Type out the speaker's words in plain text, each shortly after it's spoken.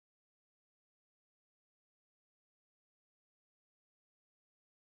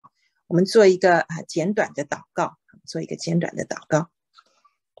我们做一个简短的祷告，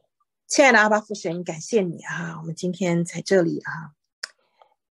亲爱的阿爸父神，感谢你啊！我们今天在这里啊，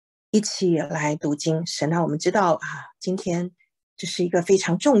一起来读经。神啊，我们知道啊，今天这是一个非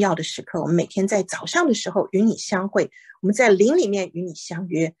常重要的时刻。我们每天在早上的时候与你相会，我们在灵里面与你相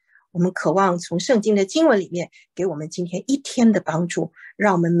约。我们渴望从圣经的经文里面给我们今天一天的帮助，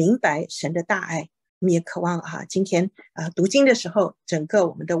让我们明白神的大爱。我们也渴望今天读经的时候，整个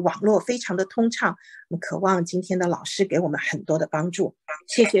我们的网络非常的通畅。我们渴望今天的老师给我们很多的帮助。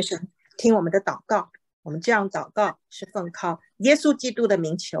谢谢神，听我们的祷告。我们这样祷告是奉靠耶稣基督的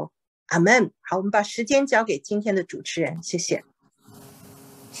名求，阿们。好，我们把时间交给今天的主持人，谢谢。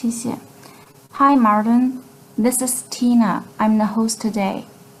谢谢。Hi Martin, this is Tina. I'm the host today.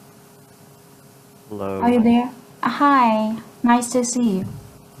 Hello. Are you there? Hi, nice to see you.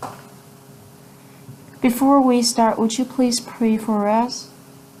 Before we start, would you please pray for us?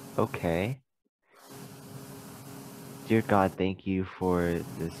 Okay. Dear God, thank you for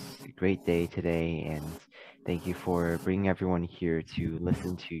this great day today, and thank you for bringing everyone here to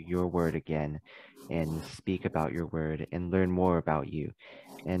listen to your word again and speak about your word and learn more about you.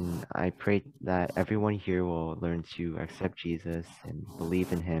 And I pray that everyone here will learn to accept Jesus and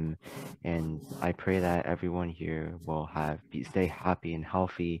believe in him. And I pray that everyone here will stay happy and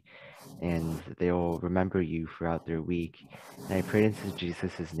healthy, and they will remember you throughout their week. And I pray this in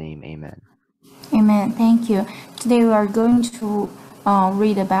Jesus' name, amen. Amen. Thank you. Today we are going to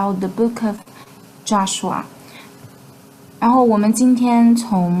read about the book of Joshua. 然后我们今天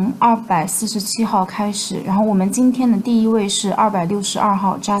从247号开始，然后我们今天的第一位是262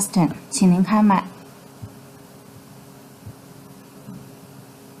号 Justin， 请您开麦。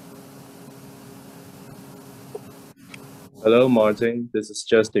Hello, Martin. This is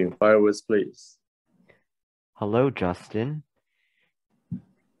Justin. Fire words, please. Hello, Justin.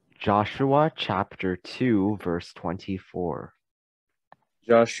 Joshua chapter 2, verse 24.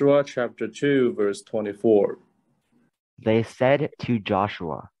 Joshua chapter 2, verse 24. They said to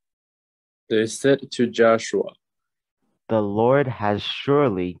Joshua, They said to Joshua, The Lord has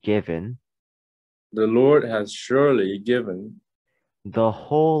surely given The Lord has surely given the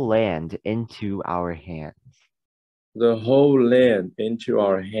whole land into our hands. the whole land into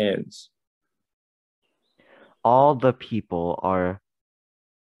our hands. All the people are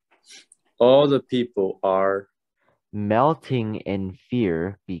melting in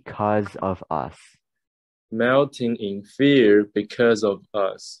fear because of us. Melting in fear because of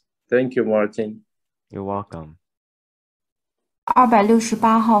us. Thank you, Martin. You're welcome.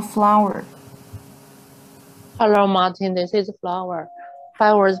 268号 Flower。 Hello, Martin. This is Flower.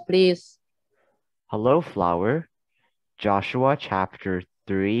 5 words, please. Hello, Flower. Joshua chapter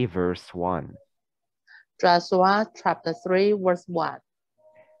 3, verse 1. Joshua chapter 3, verse 1.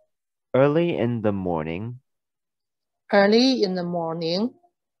 Early in the morning, Early in the morning,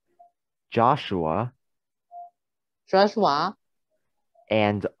 Joshua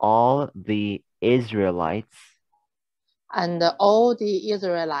and all the Israelites all the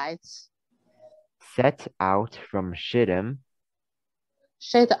Israelites set out from Shittim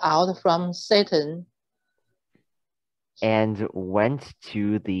set out from Satan and went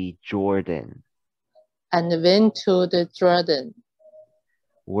to the Jordan, and went to the Jordan,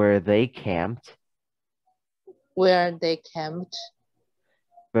 where they camped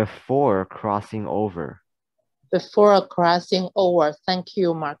before crossing over. Thank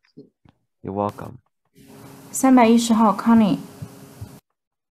you, Martin. You're welcome. 310号 Connie。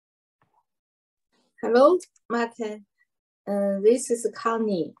 Hello, Martin. This is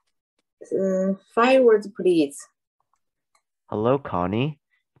Connie. 5 words, please. Hello, Connie.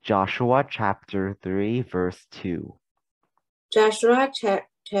 Joshua chapter 3, verse 2. Joshua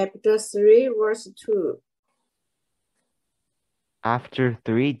chapter 3, verse 2. After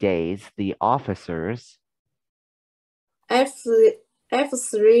 3 days, the officers After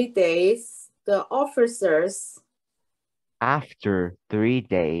 3 days, the officers After 3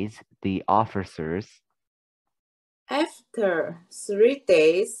 days,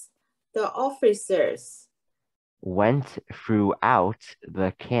 the officers went throughout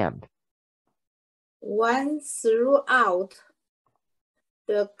the camp.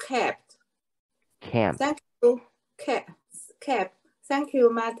 Camp. Thank you,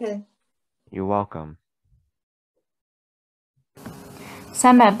 Martin. You're welcome.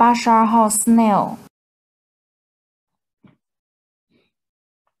 382号 Snail。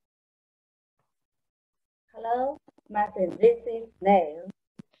 Hello, Martin. This is Snail.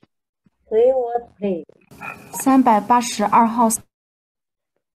 3 words, please. 382号。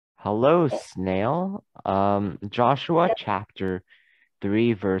 Hello, Snail. Joshua chapter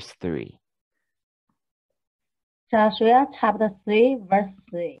 3, verse 3. Joshua chapter 3, verse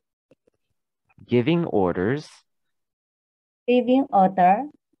 3. Giving orders Giving order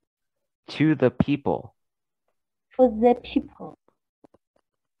to the people. to the people.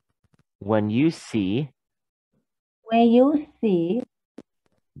 When you see When you see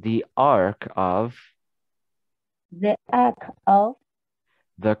the ark of the ark of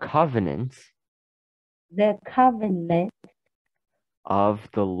the covenant the covenant of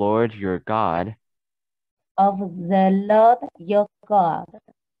the Lord your God, of the Lord your God,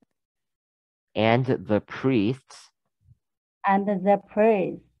 and the priests and the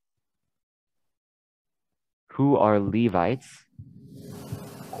priests who are Levites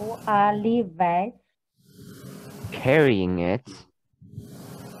who are Levites carrying it,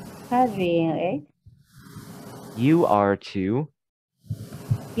 you are to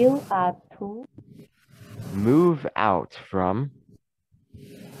move out from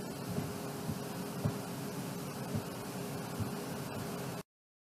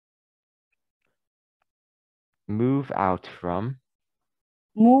move out from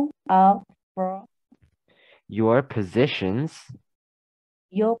your positions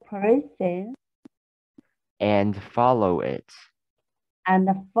your person and follow it. and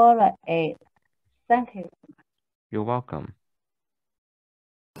follow it. Thank you. You're welcome.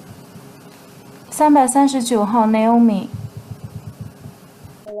 339号 Naomi。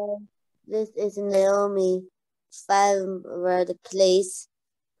 Hello, this is Naomi. 5-word, please.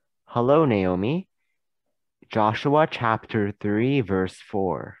 Hello, Naomi. Joshua chapter 3, verse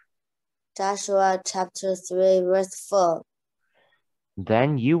 4. Joshua chapter 3, verse 4.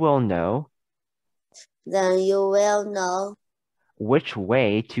 Then you will know which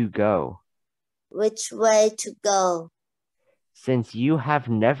way to go, since you have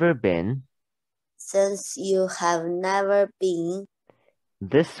never been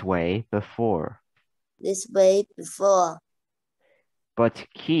this way before. But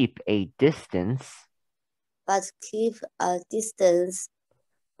keep a distance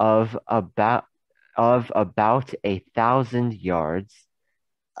of about 1,000 yards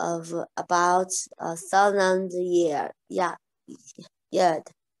of about 1,000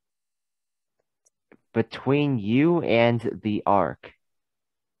 yards between you and the ark.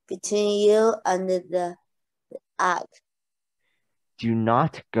 Between you and the ark. Do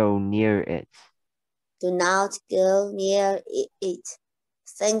not go near it. Do not go near it.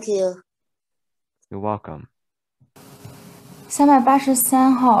 Thank you. You're welcome.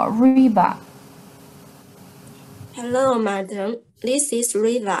 383号 Reba。 Hello, madam. This is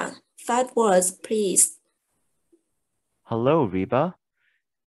Reba. 5 words, please. Hello, Reba.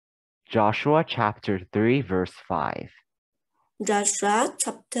 Joshua chapter 3, verse 5. Joshua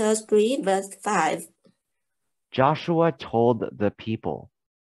chapter 3, verse 5. Joshua told the people.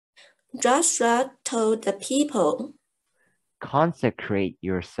 Joshua told the people. Consecrate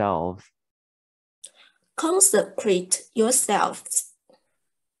yourselves. Consecrate yourselves.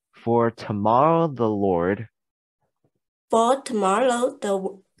 For tomorrow the Lord. For tomorrow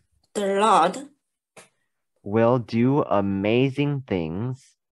the Lord will do amazing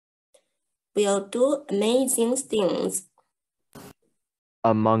things. Will do amazing things.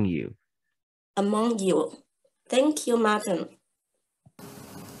 Among you. Among you. Thank you, Martin.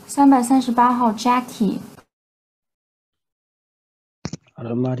 338号 Jackie。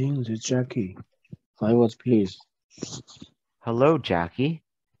 Hello, Martin. This is Jackie. 5 words, please. Hello, Jackie.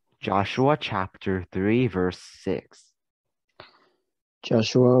 Joshua chapter 3, verse 6.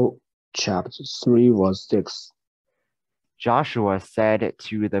 Joshua chapter 3, verse 6. Joshua said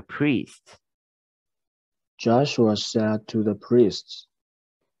to the priests. Joshua said to the priests.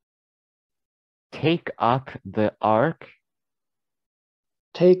 Take up the ark.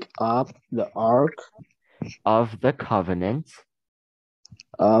 Take up the ark of the covenant.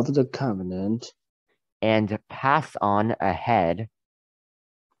 Of the covenant. And pass on ahead.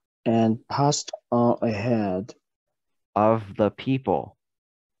 And passed on ahead. Of the people.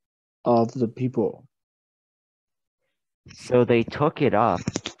 Of the people. So they took it up.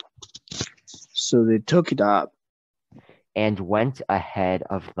 So they took it up. And went ahead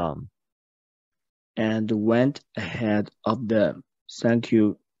of them. And went ahead of them. Thank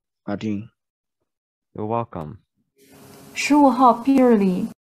you, Martin. You're welcome. 15号 Peter Lee。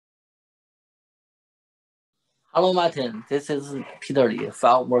 Hello, Martin. This is Peter Lee.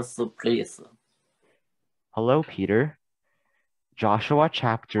 5 words, please. Hello, Peter. Joshua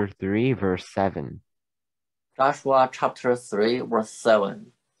chapter 3, verse 7. Joshua chapter 3, verse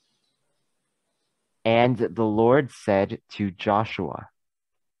 7. And the Lord said to Joshua.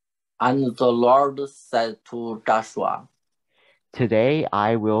 And the Lord said to Joshua. Today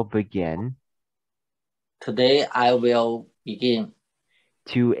I will begin Today I will begin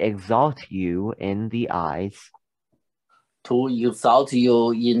to exalt you in the eyes to exalt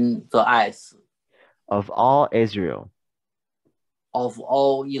you in the eyes of all Israel, of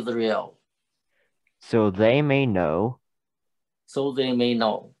all Israel, so they may know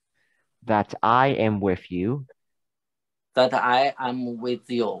that I am with you, that I am with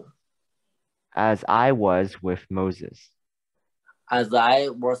you, as I was with Moses. as I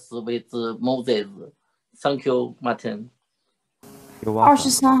was with Moses. Thank you, Martin. You're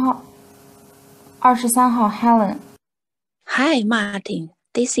welcome. 23号 Helen. Hi, Martin.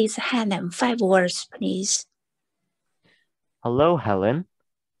 This is Helen. 5 words, please. Hello, Helen.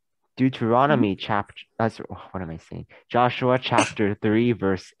 Deuteronomy Joshua chapter 3,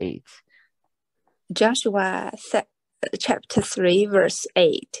 verse 8. Joshua chapter 3, verse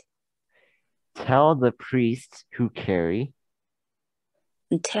 8. Tell the priests who carry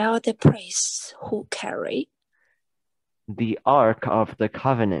the Ark of the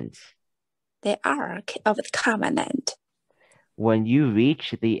Covenant. The Ark of the Covenant. When you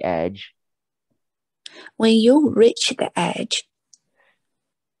reach the edge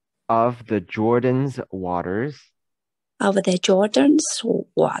of the Jordan's waters,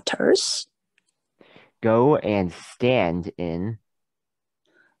 go and stand in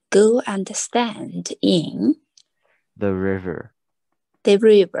the river.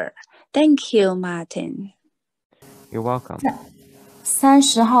 Thank you, Martin. You're welcome.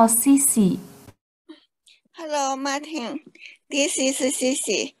 30号 Cici. Hello, Martin. This is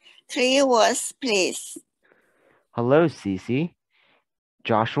Cici. 3 words, please. Hello, Cici.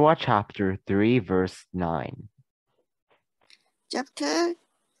 Joshua chapter 3, verse 9. Chapter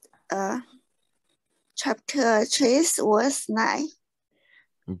 3, verse 9.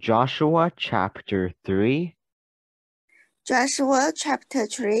 Joshua chapter 3. Joshua chapter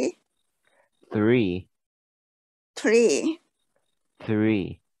 3. 3. 3.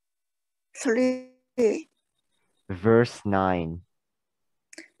 3. 3. Verse 9.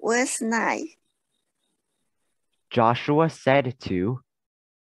 Verse 9. Joshua said to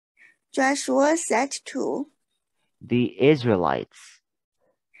the Israelites,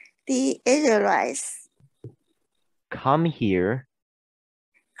 Come here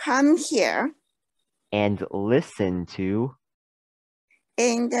and listen to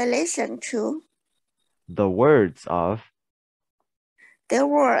the words of the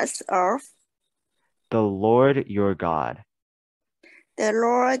Lord your God.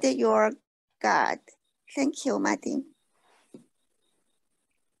 Thank you, Martin.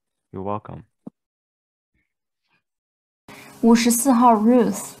 You're welcome. 54号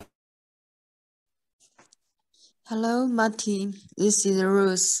Ruth. Hello, Martin. This is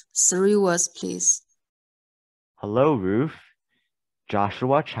Ruth. 3 words, please. Hello, Ruth.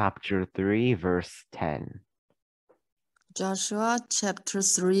 Joshua chapter 3, verse 10. Joshua chapter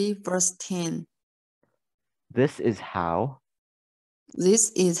 3, verse 10. This is how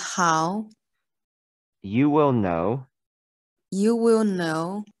you will know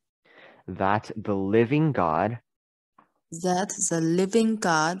that the living God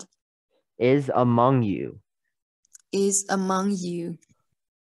is among you,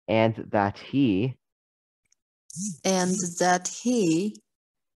 and that he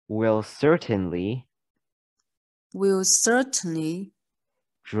will certainly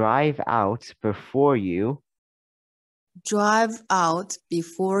drive out before you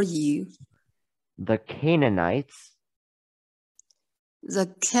the Canaanites,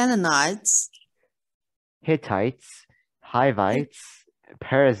 Hittites, Hivites,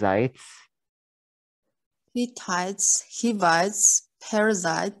 Perizzites,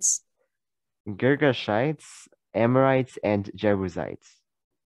 Girgashites, Amorites, and Jebusites.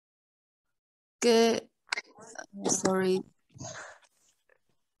 Sorry.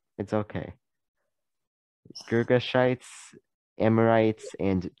 It's okay. Girgashites, Amorites,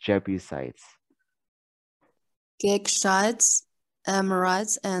 and Jebusites. Girgashites,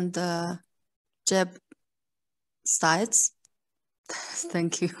 Amorites, and Jebusites.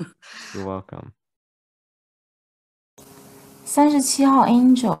 Thank you. You're welcome. 37号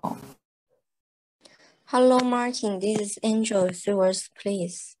Angel. Hello, Martin. This is Angel. 3 words,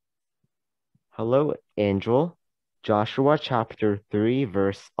 please. Hello, Angel. Joshua chapter 3,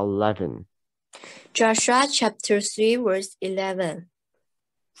 verse 11. Joshua chapter 3, verse 11.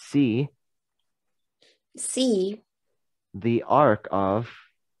 See the ark of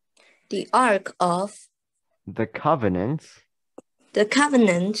the covenant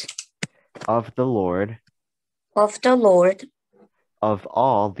of the Lord of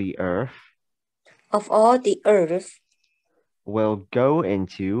all the earth will go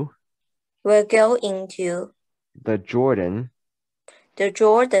into the Jordan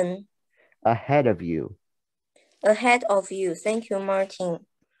ahead of you. Thank you, Martin.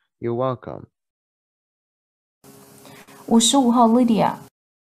 You're welcome. 55号 Lydia。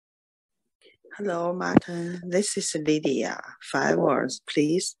 Hello, Martin. This is Lydia. 5 words,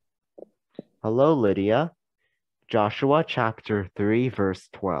 please. Hello, Lydia. Joshua chapter 3, verse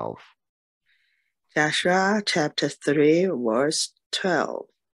 12. Joshua chapter 3, verse 12.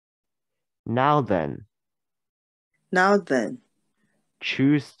 Now then,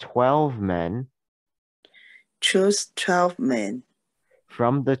 choose 12 men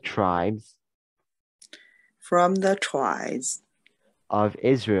from the tribes of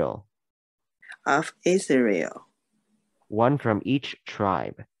Israel, one from each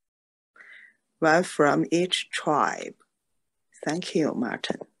tribe. Thank you,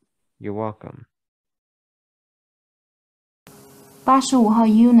 Martin. You're welcome. 85号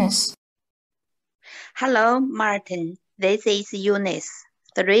Eunice。 Hello, Martin. This is Eunice.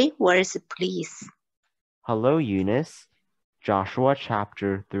 3 words, please. Hello, Eunice. Joshua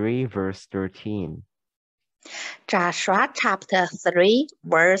chapter 3, verse 13. Joshua chapter 3,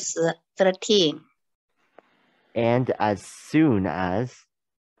 verse 13. And as soon as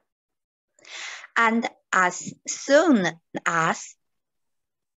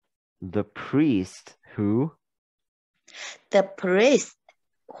the priest who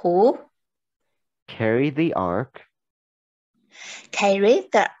carried the ark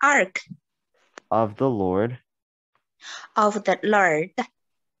of the Lord,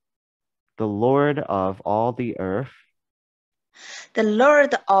 the Lord of all the earth,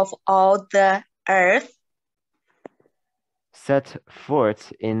 set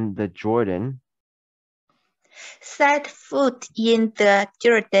foot in the Jordan,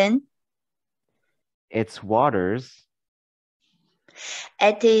 its waters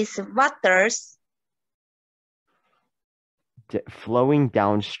flowing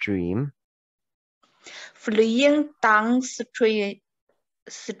downstream,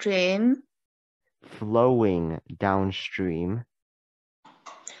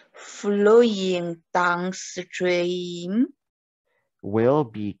 will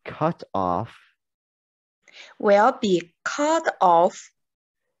be cut off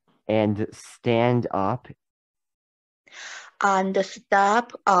and stand up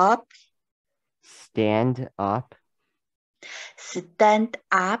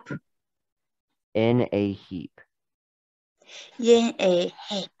in a heap.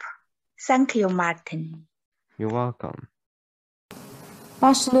 Thank you, Martin. You're welcome.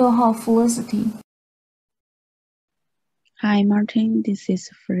 86号 Felicity。 Hi, Martin. This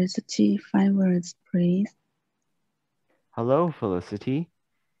is Felicity. 5 words, please. Hello, Felicity.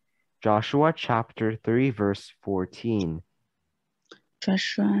 Joshua chapter 3, verse 14.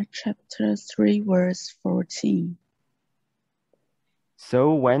 Joshua chapter 3, verse 14.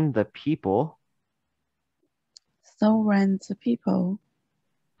 So when the people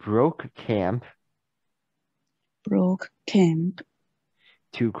broke camp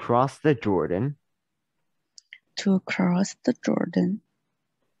to cross the Jordan,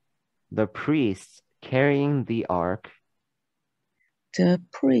 the priests carrying the ark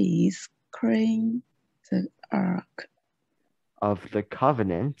of the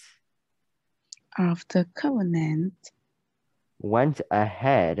covenant went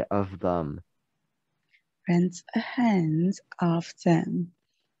ahead of them.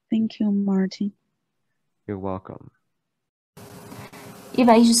 Thank you, Martin. You're welcome.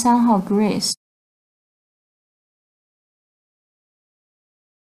 113号 Grace。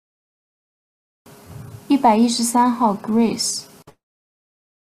 113号 Grace。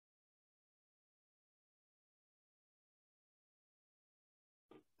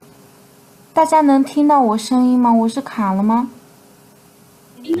 大家能听到我声音吗？我是卡了吗？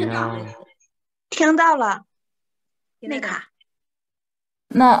听到了，没卡。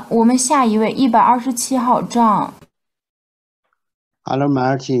那我们下一位127号 John。 Hello,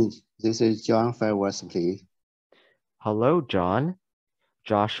 Martin. This is John. 5 words, please. Hello, John.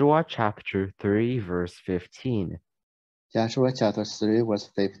 Joshua chapter 3, verse 15. Joshua chapter 3, verse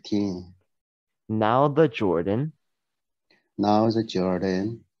 15. Now the Jordan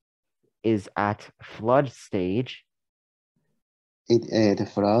is at flood stage.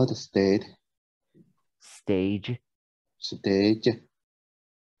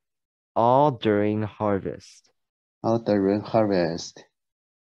 All during harvest.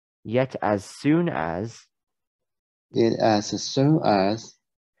 Yet as soon as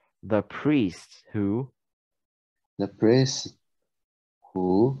the priests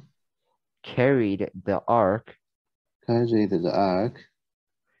who carried the ark carried the ark,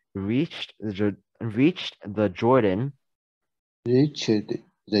 reached the Jordan, reached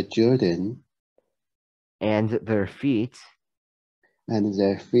the Jordan, and their feet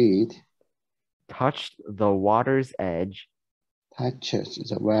touched the water's edge. touched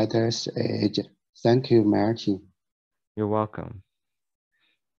the water's edge. Thank you, Martin. You're welcome.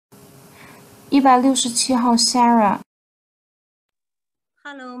 167号 Sarah。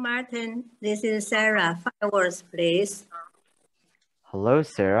 Hello, Martin. This is Sarah. 5 words, please. Hello,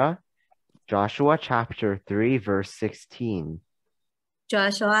 Sarah. Joshua chapter 3, verse 16.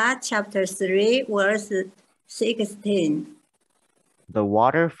 Joshua chapter 3, verse 16. The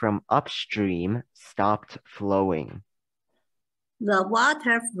water from upstream stopped flowing. The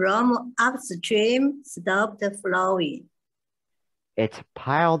water from upstream stopped flowing. It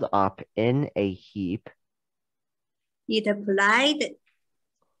piled up in a heap. It piled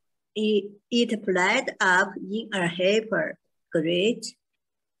up in a heap. Great.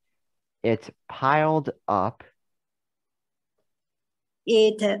 It piled up.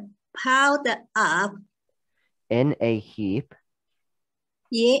 It piled up In a heap.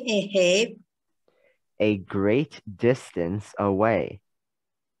 in a heap. A great distance away.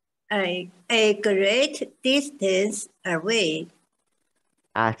 A great distance away.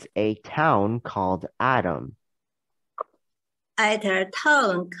 At a town called Adam. At a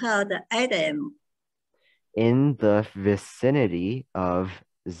town called Adam. In the vicinity of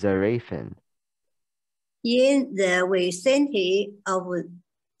Zarephath. In the vicinity of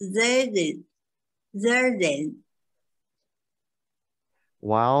Zarephath.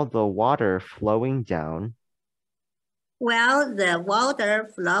 While the water flowing down. While the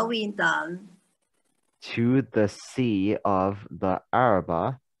water flowing down. To the sea of the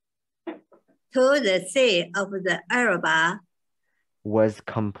Arabah. To the sea of the Arabah. Was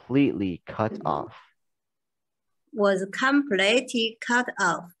completely cut off. Was completely cut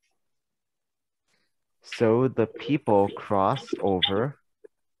off. So the people crossed over.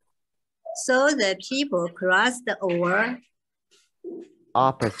 So the people crossed over.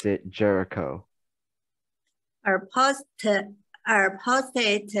 Opposite Jericho.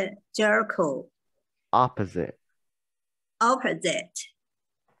 Opposite Jericho. Opposite. Opposite.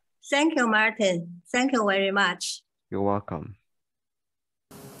 Thank you, Martin. Thank you very much. You're welcome.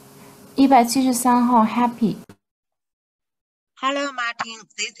 173号 Happy。 Hello, Martin.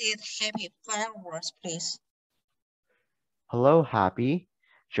 This is Happy. 5 words, please. Hello, Happy.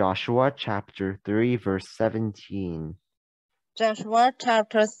 Joshua chapter 3, verse 17. Joshua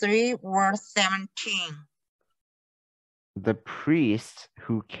chapter 3, verse 17. The priest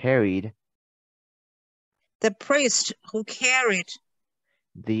who carried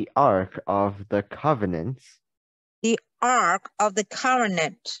the ark of the covenant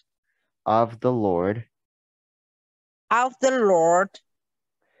of the Lord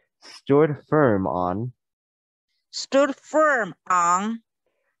stood firm on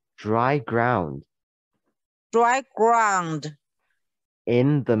dry ground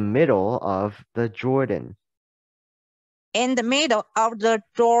in the middle of the Jordan.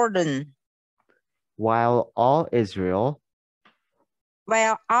 While all Israel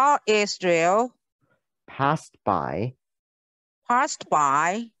passed by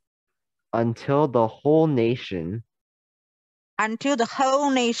until the whole nation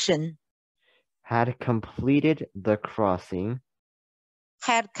had completed the crossing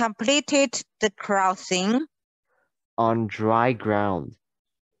on dry ground.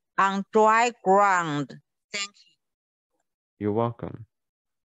 Thank you. You're welcome.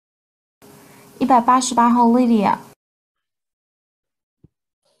 188号 Lydia。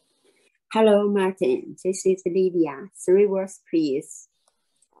 Hello, Martin. This is Lydia. 3 words, please.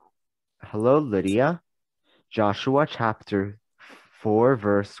 Hello, Lydia. Joshua chapter 4,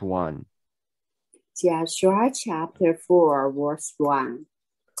 verse 1. Joshua chapter 4, verse 1.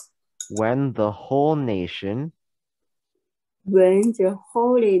 When the whole nation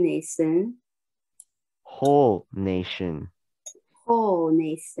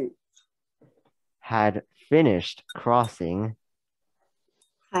had finished crossing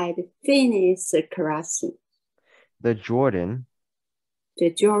the Jordan,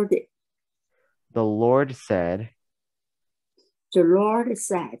 the Lord said to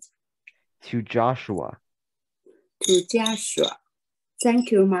Joshua.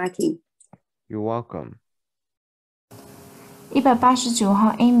 Thank you, Martin. You're welcome. 189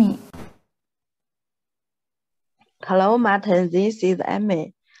号 Amy。 Hello, Martin. This is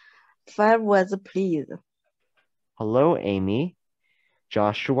Amy. 5 words, please. Hello, Amy.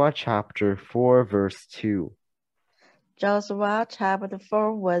 Joshua chapter 4, verse 2. Joshua chapter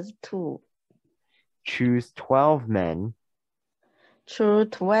 4, verse 2. Choose 12 men Choose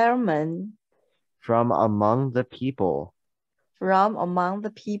 12 men from among the people, from among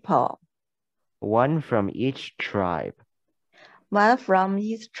the people, one from each tribe. one from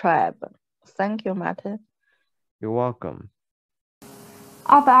each tribe. Thank you, Martin. You're welcome.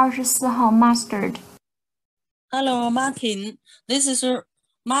 224号 Mustard. Hello, Martin. This is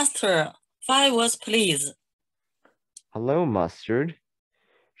Master. 5 words, please. Hello, Mustard.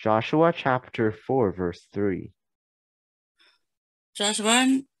 Joshua chapter 4, verse 3.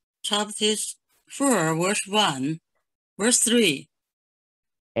 Joshua chapter 4, verse 1, verse 3.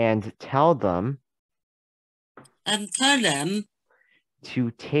 And tell them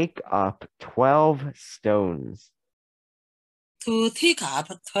to take up 12 stones to take up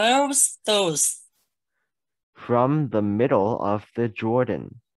 12 stones from the middle of the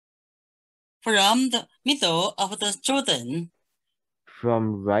Jordan, from the middle of the Jordan,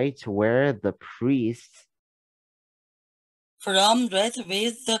 from right where the priests from right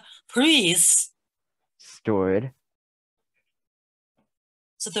where the priests stood,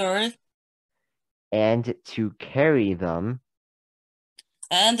 and to carry them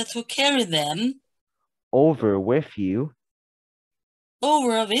over with you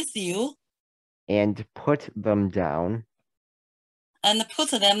and put them down at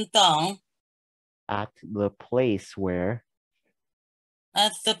the place where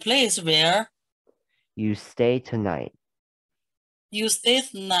you stay tonight.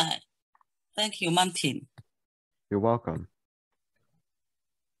 Thank you, Martin. You're welcome.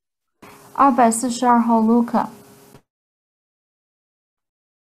 242号 Luca.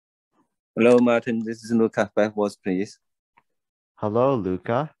 Hello, Martin. This is Luca. 5 words, please. Hello,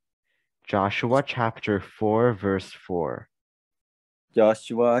 Luca. Joshua chapter 4, verse 4.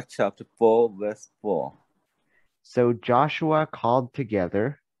 Joshua chapter 4, verse 4. So Joshua called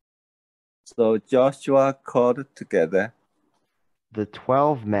together the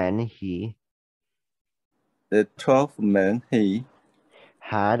 12 men he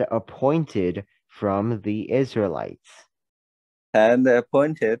had appointed from the Israelites.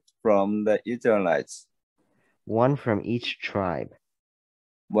 One from each tribe.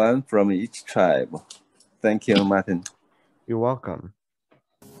 Thank you, Martin. You're welcome.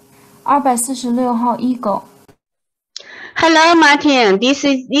 246号 Eagle. Hello, Martin. This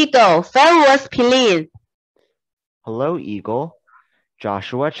is Eagle. 5 words, please. Hello, Eagle.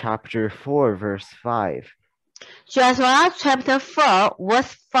 Joshua chapter 4, verse 5. Joshua chapter 4,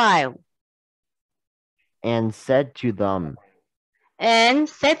 verse 5. And said to them,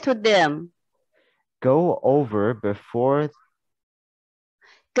 Go over before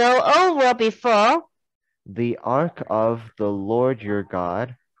the ark of the Lord your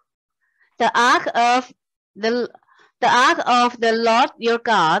God, the ark of the Lord your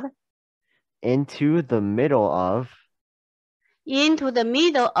God, into the middle of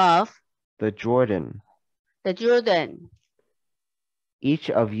the Jordan. Each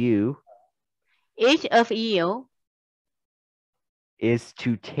of you is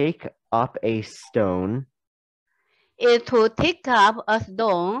to take up a stone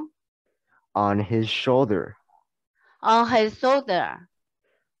on his shoulder,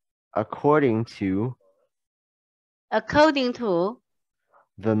 according to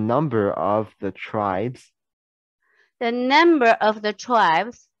the number of the tribes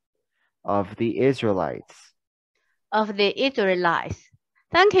of the Israelites.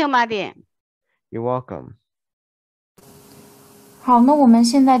 Thank you, Martin. You're welcome. 好，那我们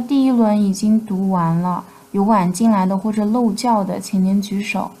现在第一轮已经读完了，有晚进来的或者漏教的，请您举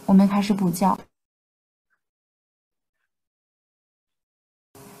手，我们开始补教。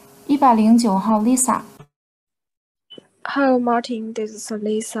109号 Lisa. Hello, Martin. This is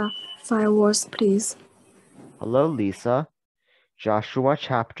Lisa. 5 words, please. Hello, Lisa. Joshua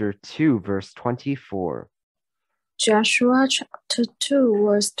chapter 2, verse 24. Joshua chapter 2,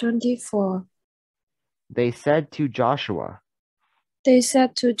 verse 24. They said to Joshua, The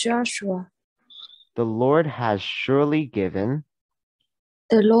Lord has surely given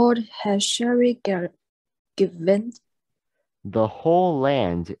the whole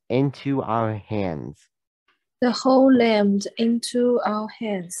land into our hands.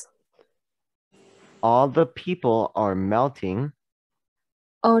 All the people are melting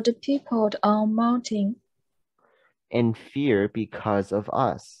in fear because of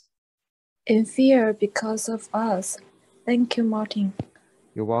us. Thank you, Martin.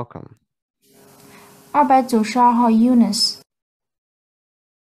 You're welcome. 292号 Eunice.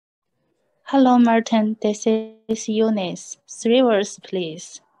 Hello, Martin. This is Eunice. 3 words,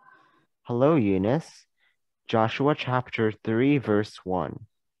 please. Hello, Eunice. Joshua chapter 3, verse 1.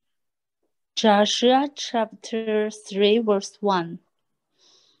 Joshua chapter 3 verse 1.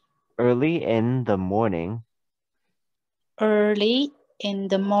 Early in the morning, Early in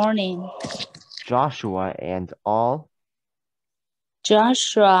the morning, Joshua and all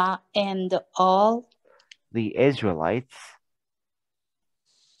the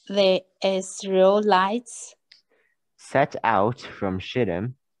Israelites set out from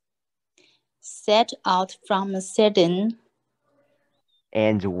Shittim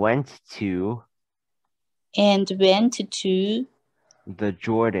and went to the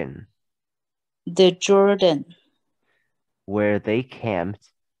Jordan, where they camped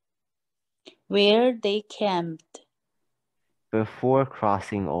before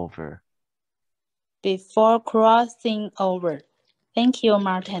crossing over. Thank you,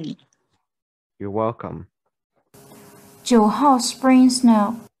 Martin. You're welcome. 9号 Spring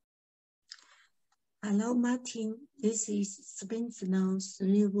Snow. Hello, Martin. This is Spring Snow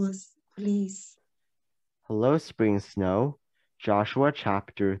 3 verse, please. Hello, Spring Snow. Joshua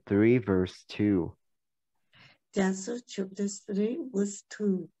chapter 3 verse 2. Joshua chapter 3 verse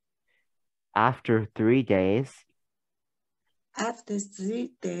 2. After 3 days,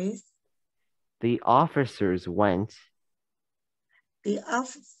 the officers went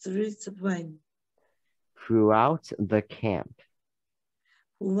throughout the camp.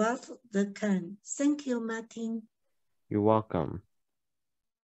 Thank you, Martin. You're welcome.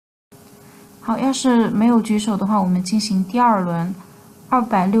 好，要是没有举手的话，我们进行第二轮。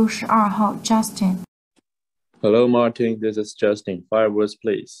262号 Justin. Hello, Martin. This is Justin. 5 words,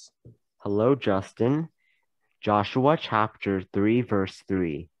 please. Hello, Justin. Joshua chapter 3 verse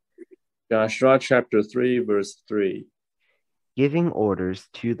 3. Joshua chapter 3 verse 3. Giving orders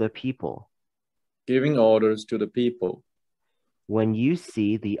to the people. Giving orders to the people. When you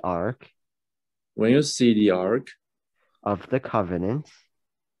see the ark of the covenant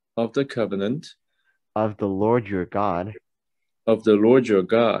of the Lord your God,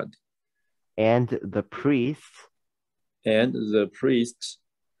 and the priests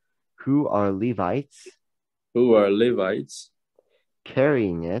who are Levites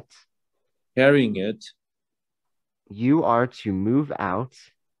carrying it, you are to move out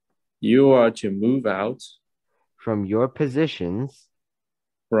from your positions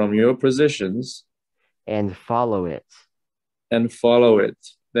and follow it.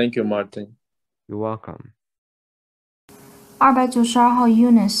 Thank you, Martin. You're welcome. 292号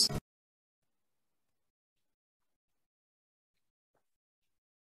Eunice.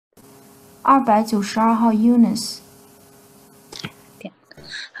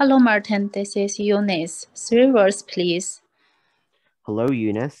 Hello, Martin. This is Eunice. 3 words, please. Hello,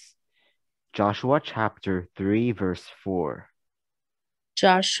 Eunice. Joshua chapter 3 verse 4.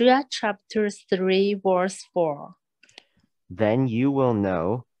 Joshua chapter 3 verse 4. Then you will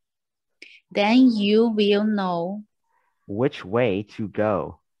know which way to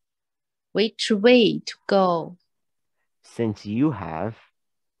go. Since you have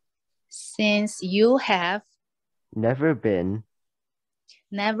never been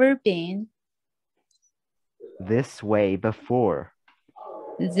this way before.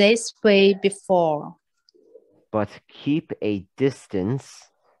 But keep a distance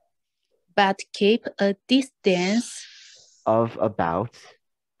of about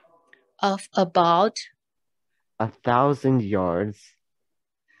 1,000 yards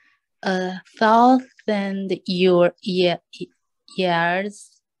 1,000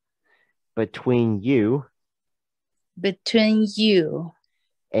 yards between you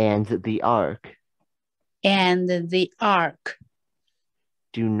and the ark.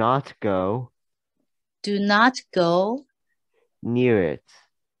 Do not go near it.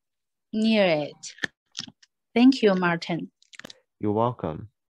 Thank you, Martin. You're welcome.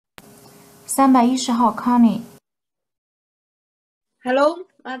 310号 Connie. Hello,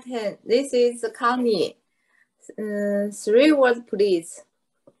 Martin. This is Connie. 3 words, please.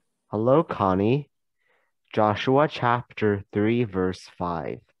 Hello, Connie. Joshua chapter 3 verse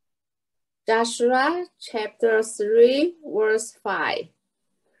 5. Joshua chapter 3 verse 5.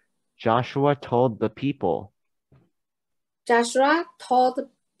 Joshua told the people.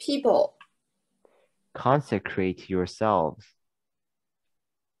 Consecrate yourselves.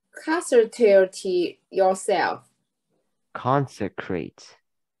 Consecrate yourself. Consecrate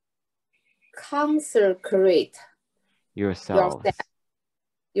yourself.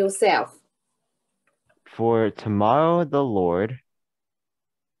 For tomorrow the Lord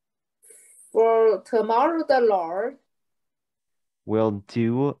will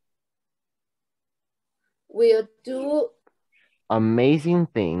do amazing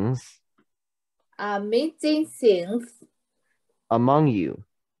things among you.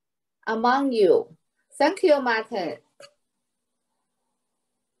 among you. Thank you, Martin.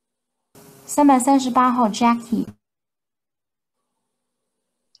 338号 Jackie。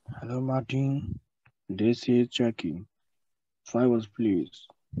 Hello, Martin. This is Jackie. 5 words, please.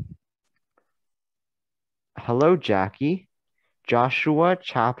 Hello, Jackie. Joshua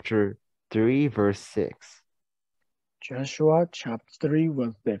chapter 3, verse 6. Joshua chapter 3,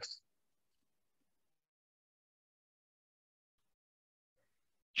 verse 6.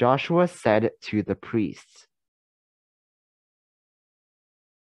 Joshua said to the priests,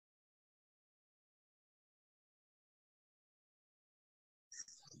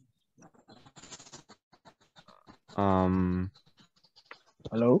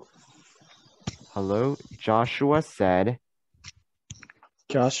 Hello? Hello? Joshua said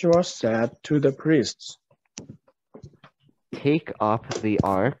to the priests, Take up the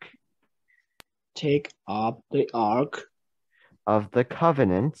ark of the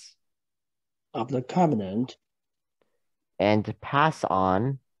covenant and pass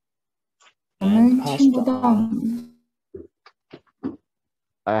on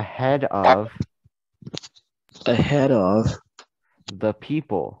ahead of the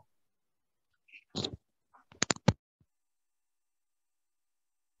people.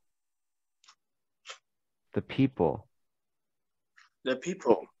 The people.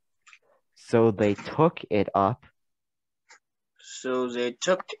 So they took it up.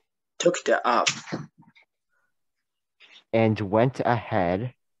 And went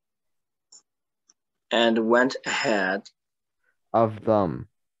ahead. Of them.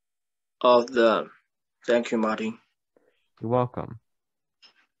 Thank you, Martin. You're welcome. –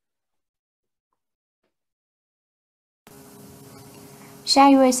下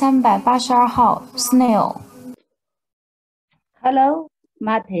一位382号 Snail。 Hello,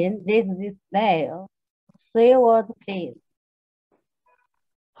 Martin. This is Snail. 3 words, please.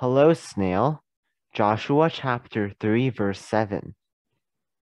 Hello, Snail. Joshua chapter 3, verse 7.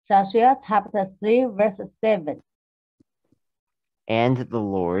 Joshua chapter 3, verse 7. And the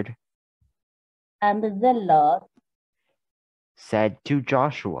Lord said to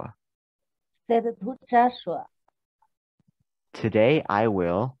Joshua, Today I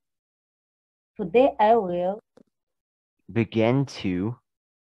will begin to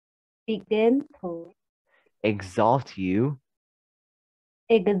exalt you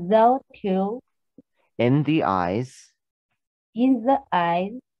in the eyes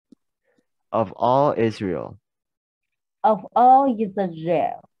of all Israel,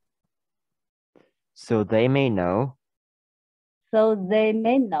 so they may know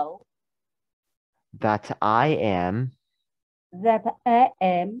that I am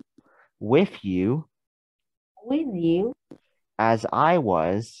with you as I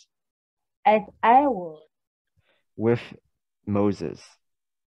was with Moses.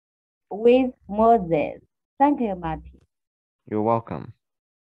 Thank you, Martin. You're welcome.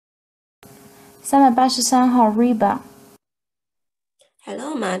 383号 Reba。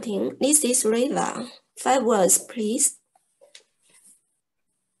 Hello, Martin. This is Reba. 5 words, please.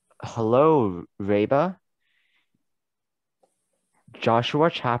 Hello, Reba.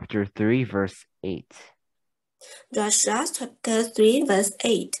 Joshua chapter 3, verse 8. Joshua chapter 3, verse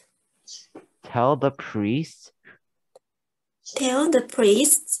 8. Tell the priests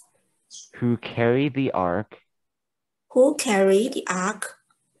who carry the ark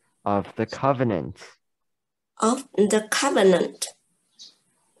of the covenant.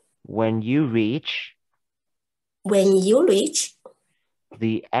 When you reach the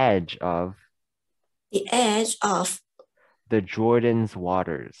edge of the Jordan's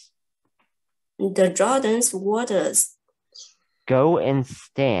waters, go and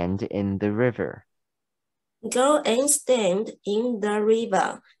stand in the river.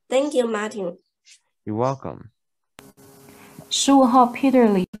 Thank you, Martin. You're welcome. 15号 Peter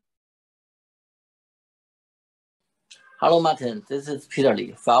Lee。 Hello, Martin. This is Peter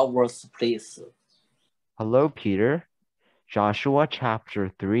Lee. 5 words, please. Hello, Peter. Joshua chapter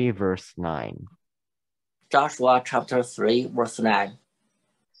 3, verse 9. Joshua chapter 3, verse 9.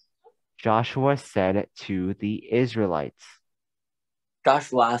 Joshua said to the Israelites.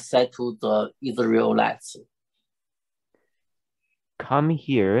 Joshua said to the Israelites, Come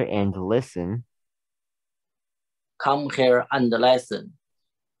here and listen. Come here and listen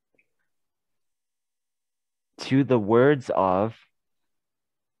to the words of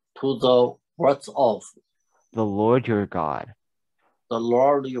the Lord your God. The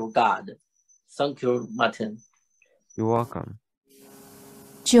Lord your God. Thank you, Martin. You're welcome.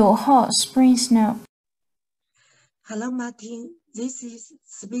 9号 Spring Snow。 Hello, Martin. This is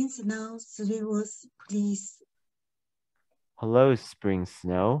Spring Snow. 3 words, please. Hello, Spring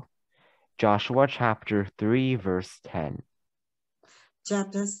Snow. Joshua chapter 3, verse 10.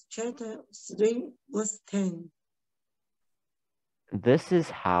 Chapter 3, verse 10. This is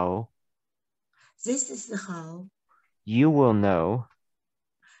how you will know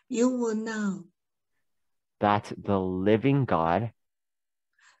that the living God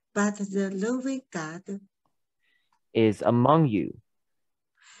the living God is among you,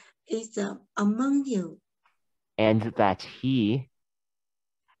 is among you, and that he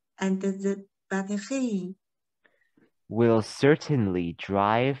will certainly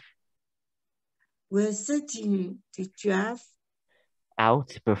drive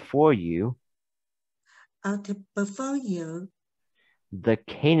out before you the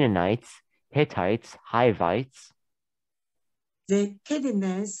Canaanites, Hittites, Hivites, the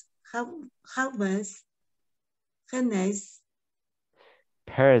Canaanites, Hivites,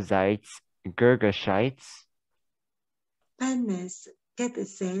 Perizzites, Girgashites,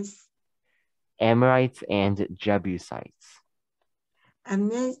 Amorites, and Jebusites.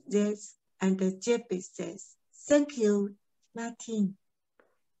 Amorites and Jebusites. Thank you, Martin.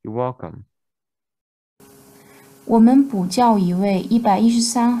 You're welcome. 我们补教一位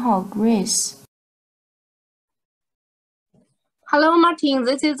113号 Grace。 Hello, Martin.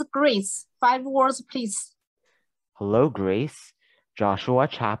 This is Grace. 5 words, please. Hello, Grace. Joshua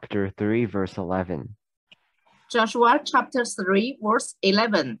chapter 3, verse 11. Joshua chapter 3, verse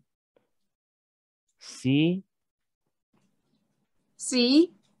 11. See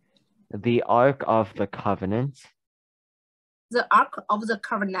the Ark of the Covenant. The Ark of the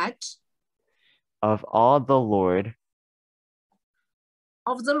Covenant. Of all the Lord.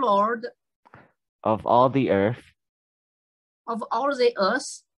 Of the Lord. Of all the earth. Of all the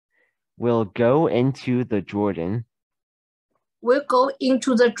earth. Will go into the Jordan. Will go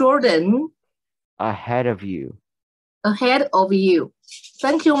into the Jordan. Ahead of you. Ahead of you.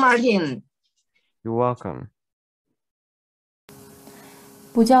 Thank you, Martin. You're welcome.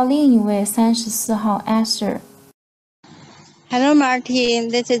 补教另一位34号 Esther。 Hello, Martin.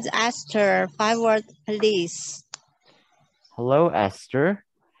 This is Esther. 5 words, please. Hello, Esther.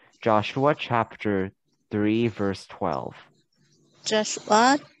 Joshua chapter 3, verse 12.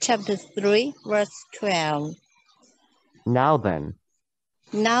 Joshua chapter 3, verse 12. Now then.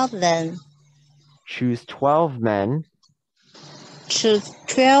 Choose 12 men.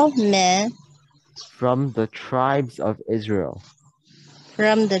 From the tribes of Israel.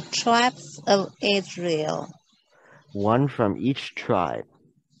 One from each tribe.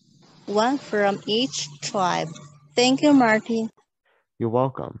 Thank you, Martin. You're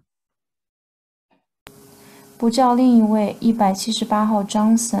welcome. 补教另一位178号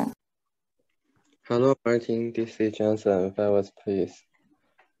Johnson。 Hello, Martin. This is Johnson. 5 words, please.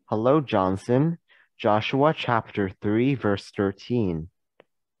 Hello, Johnson. Joshua chapter 3, verse 13.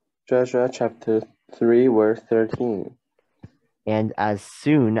 Joshua chapter 3, verse 13. And as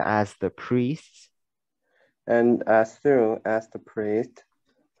soon as the priests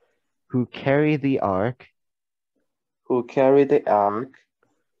who carry the ark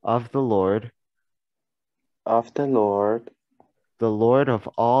of the Lord, the Lord of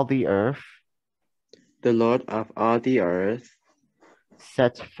all the earth,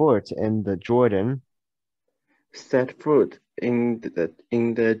 set foot in the Jordan,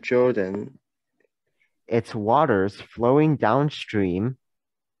 its waters flowing downstream,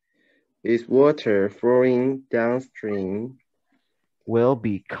 will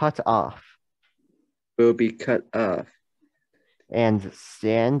be cut off, and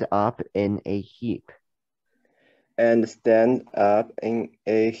stand up in a heap.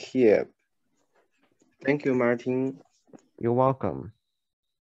 Thank you, Martin. You're welcome.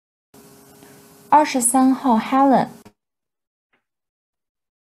 23号 Helen。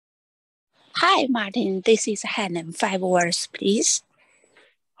 Hi, Martin. This is Helen. 5 words, please.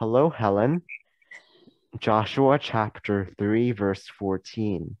 Hello, Helen. Joshua chapter 3, verse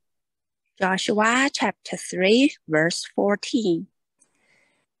 14. Joshua chapter 3, verse 14.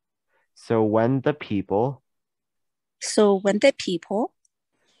 So when the people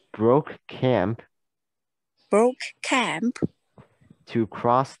broke camp to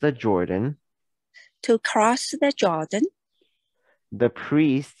cross the Jordan, the priests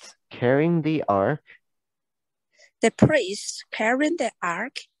carrying the ark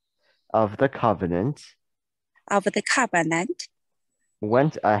of the covenant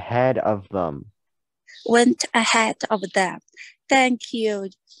went ahead of them. Thank you,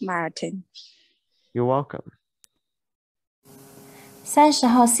 Martin. You're welcome. 30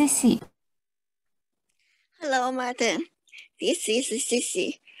号 Cici。 Hello, Martin. This is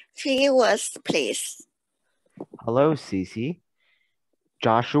Cici. 3 words, please. Hello, Cici.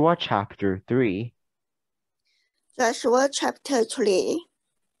 Joshua chapter 3. Joshua chapter 3.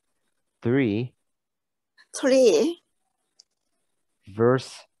 3. 3.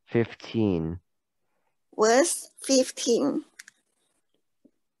 Verse 15. Verse 15.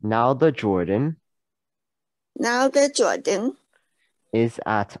 Now the Jordan is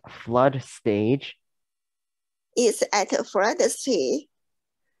at flood stage. Is at a flood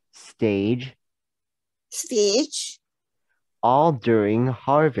Stage. All during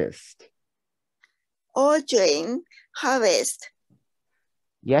harvest.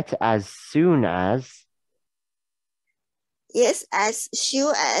 Yet as soon as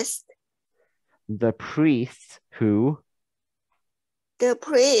the priests who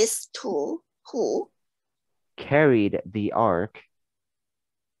carried the ark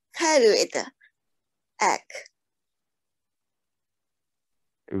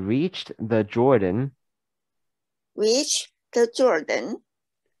reached the Jordan,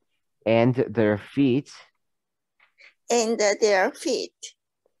 and their feet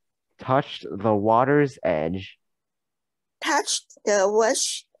touched the water's edge.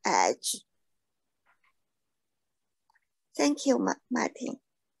 Thank you, Martin.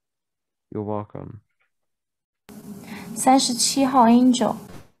 You're welcome. 37号 Angel.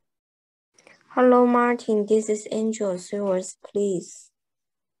 Hello, Martin. This is Angel. 3 words, please.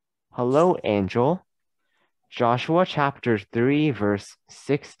 Hello, Angel. Joshua chapter 3, verse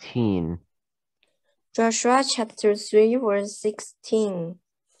 16. Joshua chapter 3, verse 16.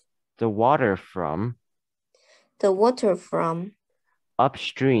 The water from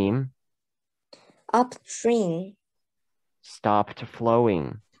upstream stopped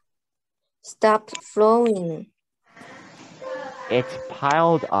flowing. It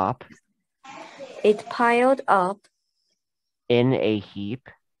piled up in a heap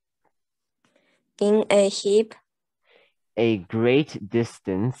a great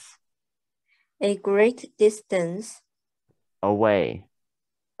distance away.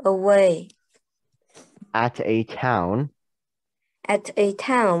 At a town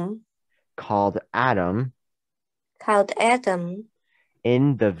called Adam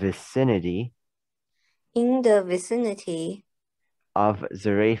in the vicinity of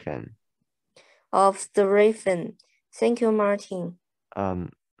Zarephan. Thank you, Martin.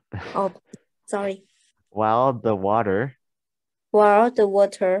 Sorry. While the water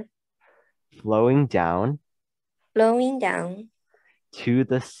flowing down to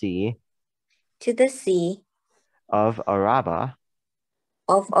the sea of Arabah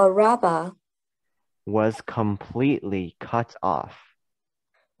was completely cut off.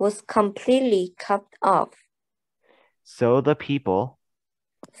 So the people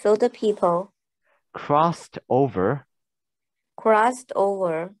crossed over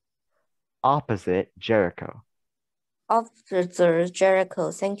opposite Jericho.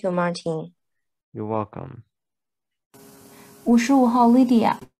 Thank you, Martin. You're welcome. 55号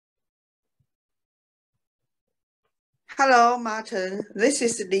Lydia. Hello, Martin. This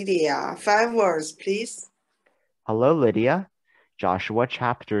is Lydia. 5 words, please. Hello, Lydia. Joshua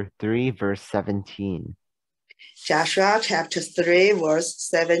chapter 3, verse 17. Joshua chapter 3, verse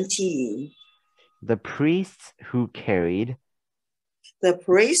 17. The priests who carried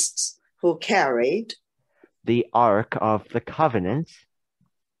the ark of the covenant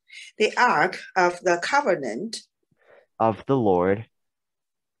of the Lord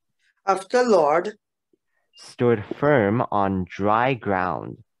stood firm on dry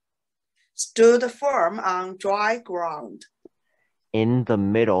ground. In the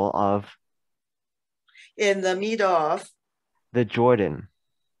middle of the Jordan.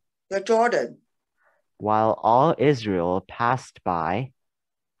 While all Israel passed by.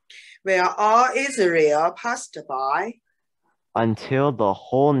 Until the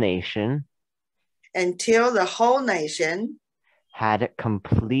whole nation had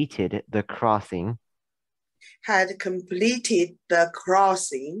completed the crossing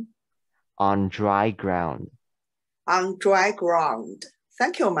on dry ground.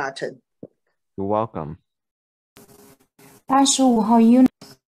 Thank you, Martin. You're welcome. 85号 Eunice.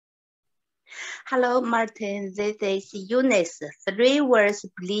 Hello, Martin. This is Eunice. 3 words,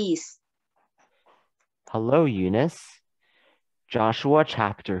 please. Hello, Eunice. Joshua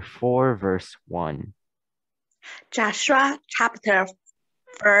chapter 4, verse 1. Joshua chapter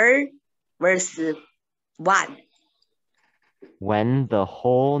 4, verse 1. When the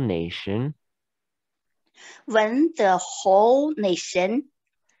whole nation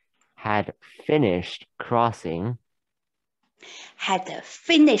had finished crossing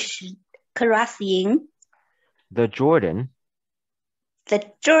the Jordan,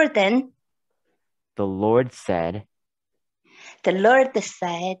 the Lord said, The Lord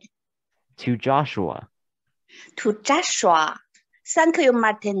said to Joshua, to Joshua, Thank you,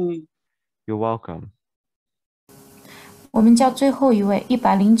 Martin. You're welcome. 我们叫最后一位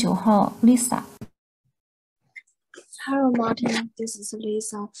109号 Lisa。 Hello, Martin. This is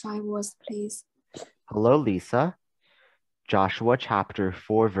Lisa. 5 words, please. Hello, Lisa. Joshua chapter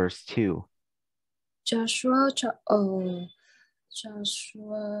 4, verse 2. Joshua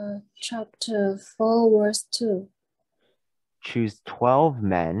chapter 4, verse 2. Choose 12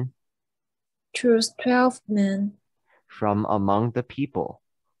 men. Choose 12 men From among the people.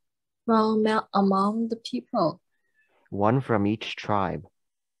 from among the people. 1 from each tribe.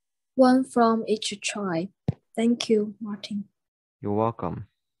 1 from each tribe. Thank you, Martin. You're welcome.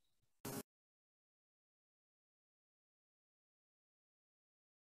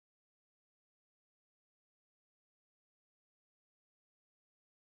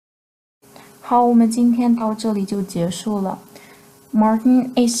「好，我们今天到这里就結束了。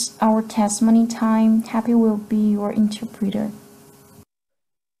Martin, it's our testimony time. Happy will be your interpreter.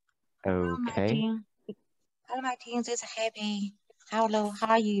 Okay. Hello, Martin. This is Happy. Hello,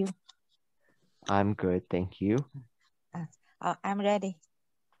 how are you? I'm good, thank you. I'm ready.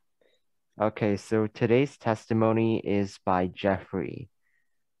 Okay, so today's testimony is by Jeffrey.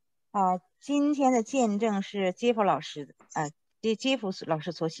 今天的见证是杰夫老师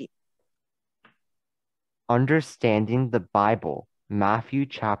所写。Understanding the Bible, Matthew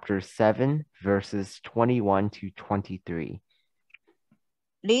chapter 7, verses 21 to 23.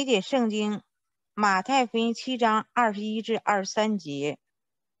 理解圣经，马太福音7章21至23节。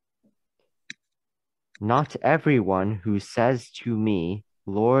Not everyone who says to me,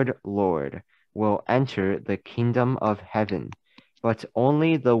 Lord, Lord, will enter the kingdom of heaven, but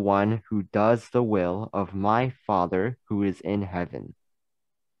only the one who does the will of my Father who is in heaven.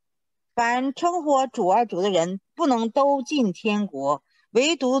 凡称呼主啊主的人，不能都进天国，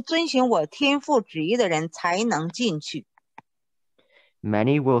唯独遵行我天父旨意的人才能进去。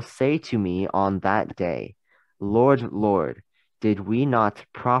Many will say to me on that day, Lord, Lord, did we not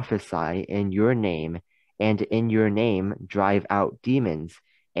prophesy in your name, and in your name drive out demons,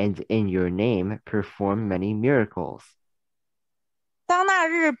 and in your name perform many miracles? 当那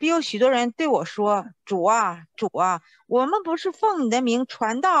日，必有许多人对我说：“主啊，主啊，我们不是奉你的名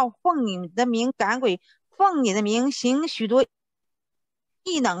传道，奉你的名赶鬼，奉你的名行许多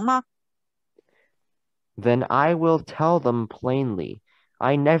异能吗？” Then I will tell them plainly,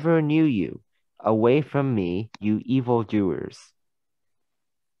 I never knew you. Away from me, you evildoers.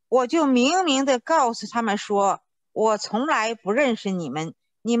 我就明明地告诉他们说：“我从来不认识你们，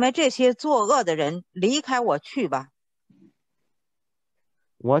你们这些作恶的人，离开我去吧。”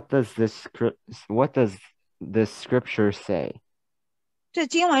 What does this scripture say? 这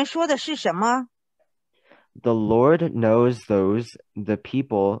经文说的是什么？ The Lord knows the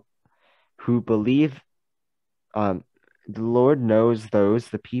people who believe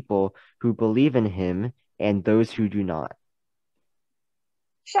in him and those who do not.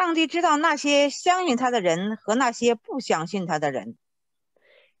 上帝知道那些相信他的人和那些不相信他的人。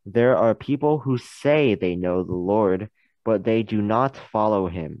 There are people who say they know the Lord, but they do not follow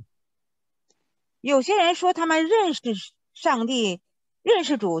him. 有些人说他们认识上帝，认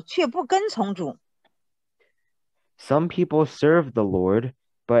识主，却不跟从主。 Some people serve the Lord,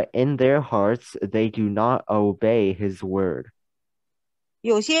 but in their hearts they do not obey his word.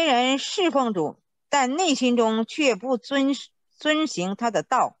 有些人侍奉主，但内心中却不遵行他的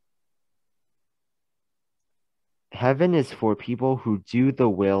道。 Heaven is for people who do the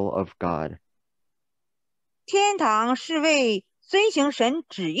will of God. 天堂是为遵行神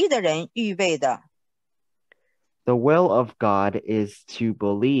旨意的人预备的。 The will of God is to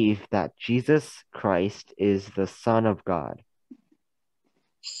believe that Jesus Christ is the Son of God.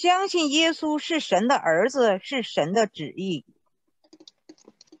 相信耶稣是神的儿子，是神的旨意。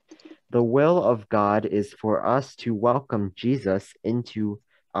 The will of God is for us to welcome Jesus into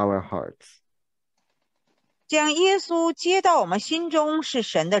our hearts. 将耶稣接到我们心中是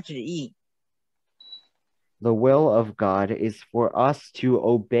神的旨意。 The will of God is for us to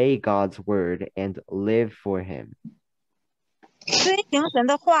obey God's word and live for him. 遵行神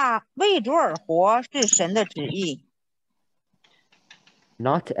的话，为主而活是神的旨意。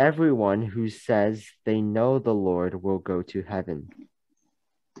 Not everyone who says they know the Lord will go to heaven.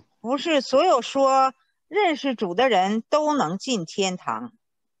 不是所有说认识主的人都能进天堂。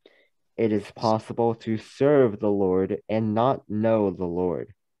 It is possible to serve the Lord and not know the Lord.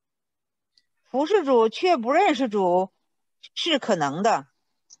 服侍主却不认识主是可能的。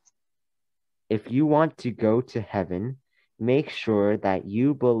 If you want to go to heaven, make sure that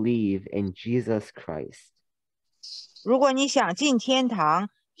you believe in Jesus Christ. 如果你想进天堂，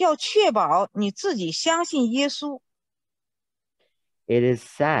要确保你自己相信耶稣。It is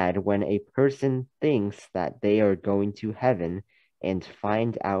sad when a person thinks that they are going to heaven and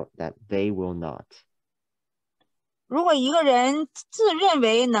find out that they will not. 如果一个人自认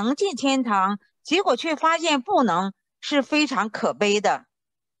为能进天堂，结果却发现不能，是非常可悲的。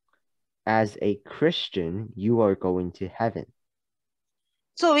As a Christian, you are going to heaven.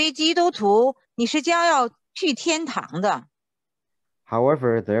 作为基督徒，你是将要去天堂的。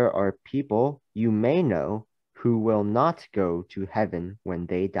However, there are people you may know who will not go to heaven when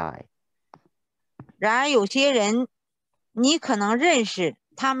they die. 然而有些人你可能认识，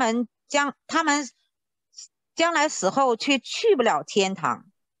他们将来死后却去不了天堂。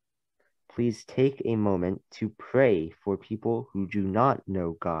Please take a moment to pray for people who do not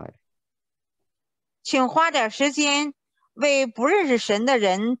know God. 请花点时间为不认识神的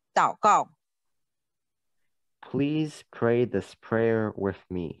人祷告。Please pray this prayer with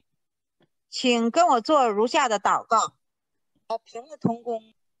me. 请跟我做如下的祷告。平日同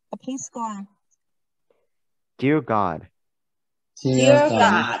工 ，Please go on. Dear God. Dear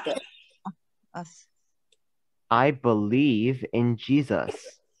God. I believe in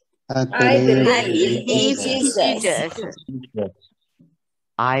Jesus. I believe in Jesus.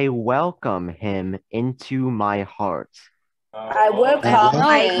 I welcome him into my heart. I welcome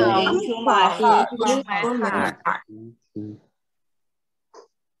him into my heart.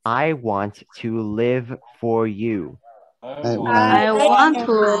 I want to live for you. I want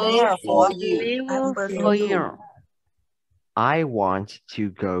to live for you. I want to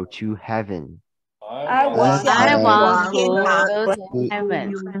go to heaven. I want to go to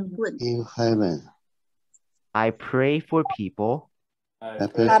heaven. In heaven. I pray for people. I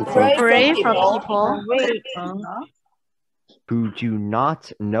pray for people who do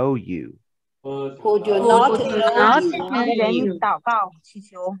not know you. Who do not know you.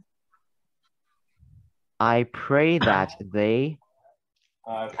 I pray that they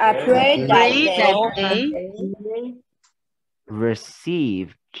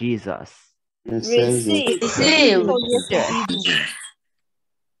receive Jesus. Receive Jesus.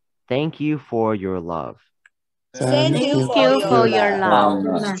 Thank you for your love. Thank you for your love.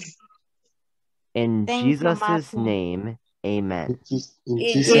 In Jesus' name, amen.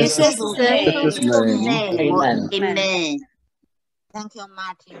 In Jesus' name, amen. Thank you,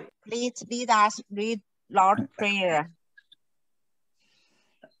 Martin. Please lead us read Lord's Prayer.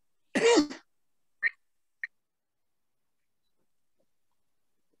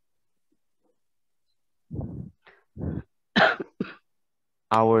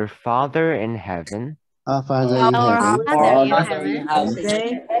 Our Father in heaven, Our Father in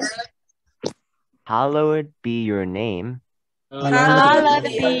heaven, hallowed be your name. Hallowed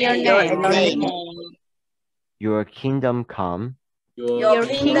be your name. Your kingdom come. Your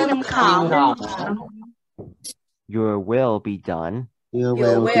kingdom come. Your will be done. Your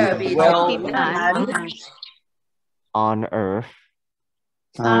will be done. On earth.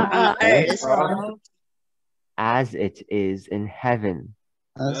 As it is in heaven.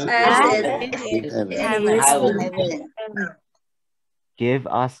 Give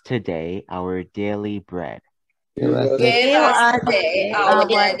us today our daily bread. Give us today our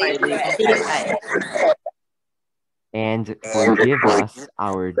daily bread. And forgive us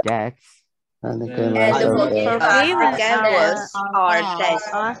our debts. And forgive us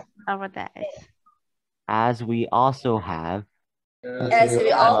our debts. As we also have.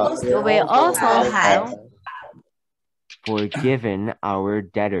 Forgiven our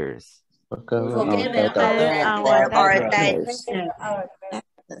debtors.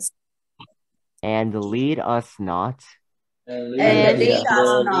 And lead us not.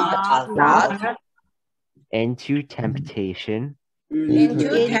 Into temptation.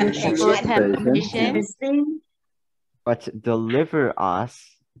 But deliver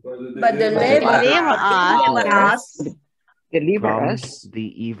us. From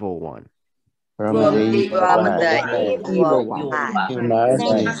the evil one. From the evil one.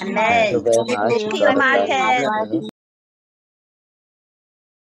 Amen.